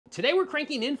Today we're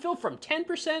cranking infill from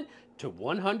 10% to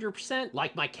 100%,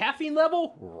 like my caffeine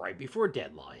level right before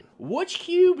deadline. Which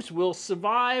cubes will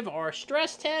survive our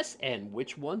stress test and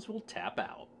which ones will tap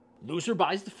out? Loser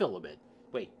buys the filament.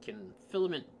 Wait, can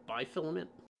filament buy filament?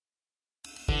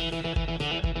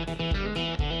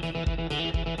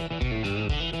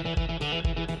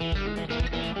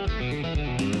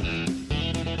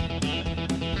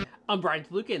 I'm Brian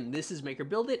DeLuca and this is Make or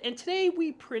Build It, and today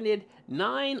we printed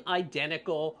 9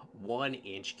 identical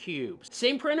 1-inch cubes.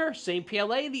 Same printer, same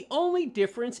PLA, the only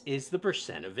difference is the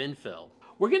percent of infill.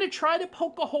 We're going to try to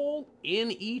poke a hole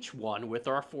in each one with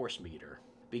our force meter,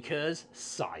 because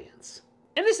science.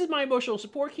 And this is my emotional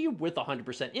support cube with 100%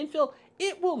 infill.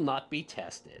 It will not be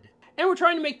tested. And we're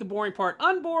trying to make the boring part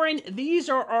unboring. These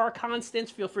are our constants.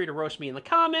 Feel free to roast me in the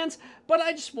comments, but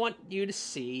I just want you to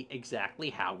see exactly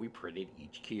how we printed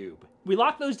each cube. We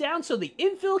lock those down so the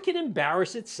infill can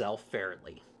embarrass itself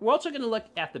fairly. We're also going to look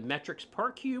at the metrics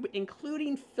per cube,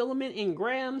 including filament in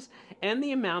grams and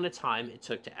the amount of time it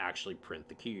took to actually print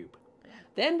the cube.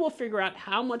 Then we'll figure out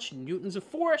how much newtons of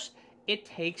force it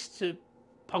takes to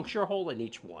puncture a hole in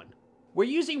each one. We're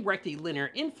using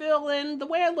rectilinear infill, and the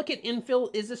way I look at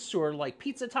infill is a sort of like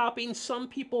pizza topping. Some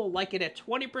people like it at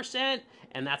 20%,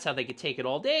 and that's how they could take it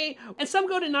all day. And some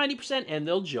go to 90%, and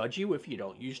they'll judge you if you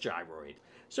don't use Gyroid.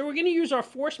 So we're going to use our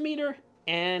force meter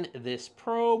and this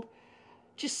probe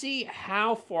to see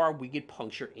how far we could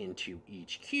puncture into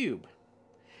each cube.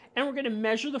 And we're going to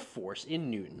measure the force in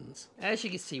newtons. As you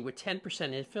can see, with 10%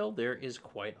 infill, there is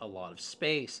quite a lot of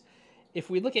space. If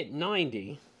we look at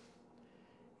 90...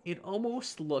 it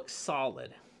almost looks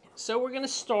solid. So we're going to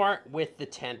start with the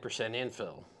 10%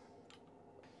 infill.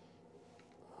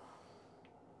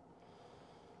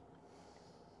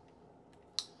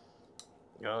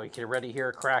 Oh, you can already hear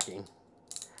it cracking.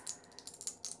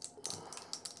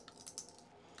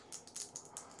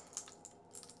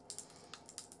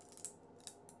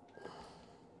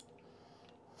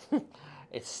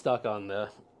 It's stuck on the...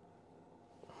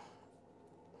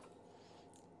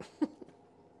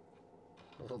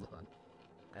 Hold on.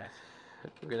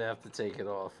 We're going to have to take it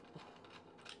off.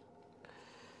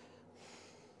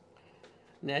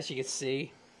 And as you can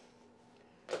see,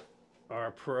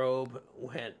 our probe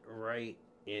went right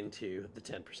into the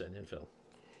 10% infill.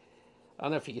 I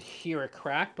don't know if you could hear it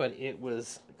crack, but it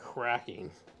was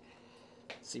cracking.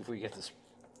 Let's see if we get this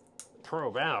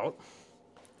probe out.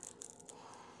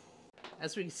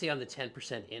 As we can see on the 10%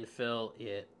 infill,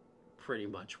 it pretty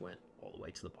much went all the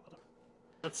way to the bottom.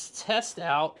 Let's test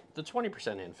out the 20%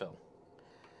 infill.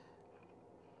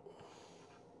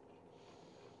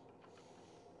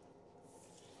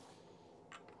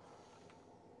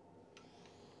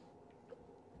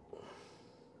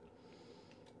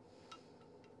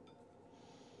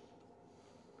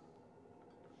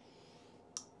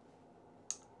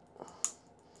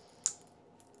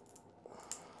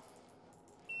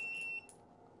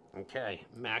 Okay,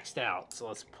 maxed out, so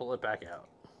let's pull it back out.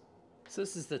 So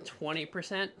this is the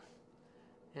 20%,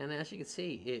 and as you can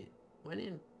see, it went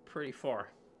in pretty far.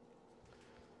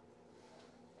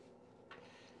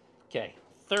 Okay,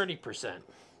 30%.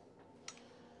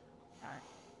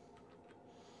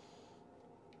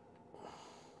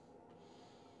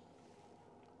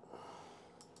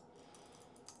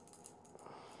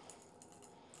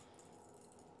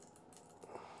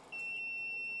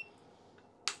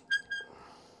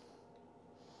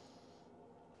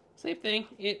 Same thing.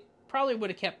 It probably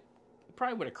would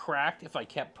have cracked if I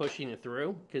kept pushing it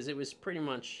through, because it was pretty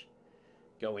much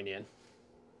going in.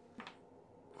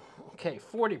 Okay,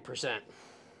 40%.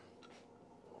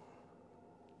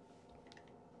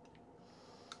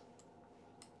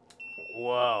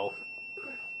 Whoa.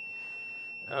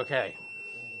 Okay.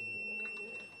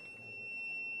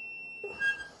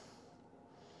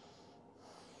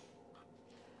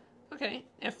 Okay,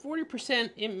 at 40%,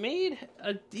 it made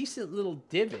a decent little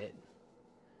divot,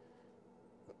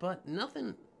 but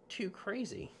nothing too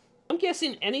crazy. I'm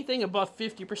guessing anything above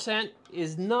 50%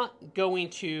 is not going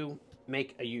to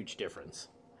make a huge difference.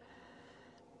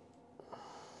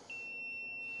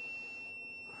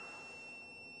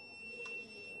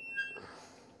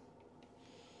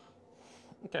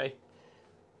 Okay,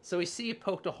 so we see it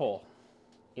poked a hole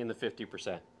in the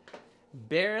 50%.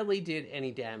 Barely did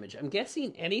any damage. I'm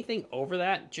guessing anything over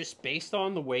that, just based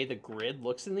on the way the grid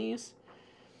looks in these,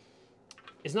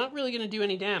 is not really going to do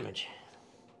any damage.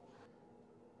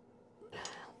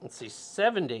 Let's see,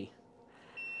 70.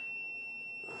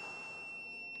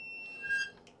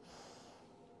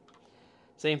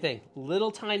 Same thing,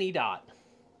 little tiny dot.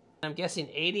 I'm guessing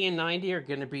 80 and 90 are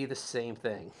going to be the same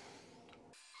thing.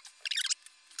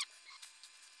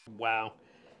 Wow.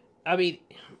 I mean,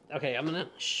 okay, I'm going to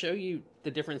show you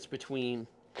the difference between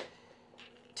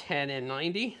 10 and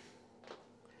 90.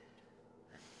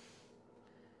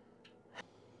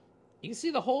 You can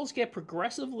see the holes get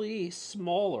progressively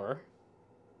smaller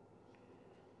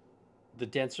the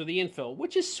denser the infill,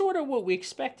 which is sort of what we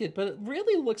expected, but it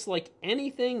really looks like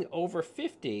anything over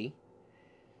 50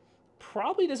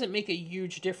 probably doesn't make a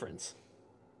huge difference.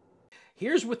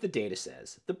 Here's what the data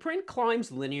says. The print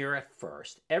climbs linear at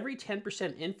first. Every 10%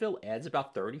 infill adds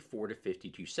about 34 to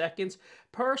 52 seconds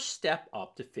per step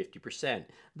up to 50%.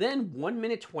 Then 1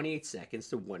 minute 28 seconds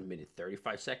to 1 minute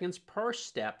 35 seconds per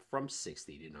step from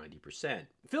 60 to 90%.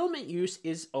 Filament use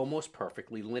is almost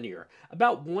perfectly linear,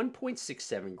 about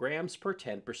 1.67 grams per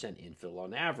 10% infill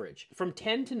on average. From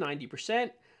 10 to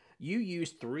 90%, you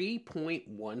use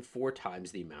 3.14 times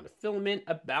the amount of filament,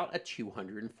 about a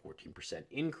 214%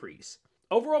 increase.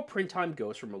 Overall print time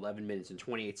goes from 11 minutes and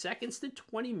 28 seconds to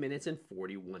 20 minutes and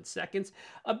 41 seconds,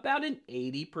 about an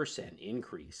 80%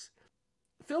 increase.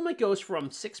 Filament goes from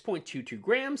 6.22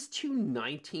 grams to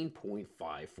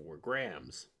 19.54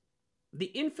 grams.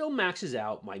 The infill maxes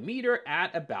out my meter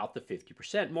at about the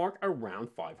 50% mark, around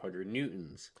 500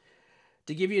 newtons.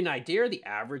 To give you an idea, the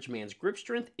average man's grip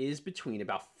strength is between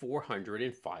about 400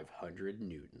 and 500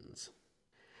 newtons.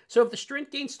 So if the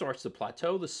strength gain starts to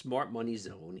plateau, the smart money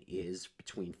zone is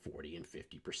between 40 and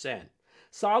 50%.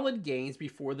 Solid gains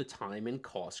before the time and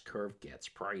cost curve gets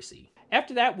pricey.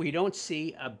 After that, we don't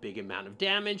see a big amount of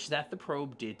damage that the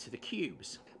probe did to the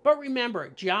cubes. But remember,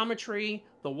 geometry,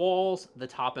 the walls, the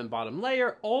top and bottom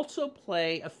layer also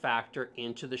play a factor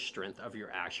into the strength of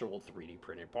your actual 3D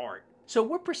printed part. So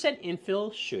what percent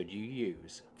infill should you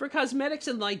use? For cosmetics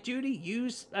and light duty,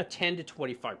 use a 10 to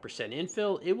 25%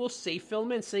 infill. It will save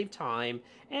filament, save time,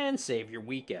 and save your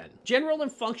weekend. General and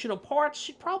functional parts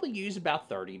should probably use about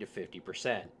 30 to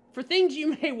 50%. For things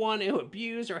you may want to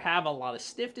abuse or have a lot of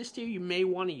stiffness to, you may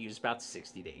want to use about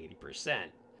 60 to 80%.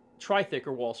 Try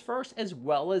thicker walls first, as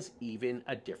well as even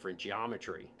a different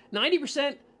geometry.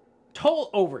 90%, total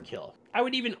overkill. I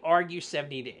would even argue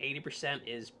 70 to 80%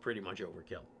 is pretty much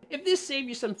overkill. If this saved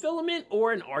you some filament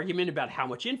or an argument about how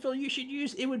much infill you should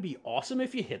use, it would be awesome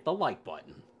if you hit the like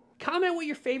button. Comment what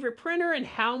your favorite printer and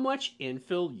how much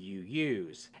infill you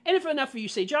use. And if enough of you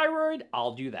say gyroid,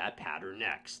 I'll do that pattern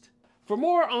next. For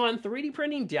more on 3D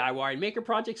printing, DIY, and maker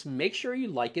projects, make sure you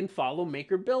like and follow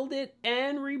Maker Build It,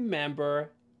 and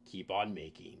remember, keep on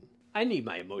making. I need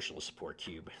my emotional support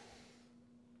cube.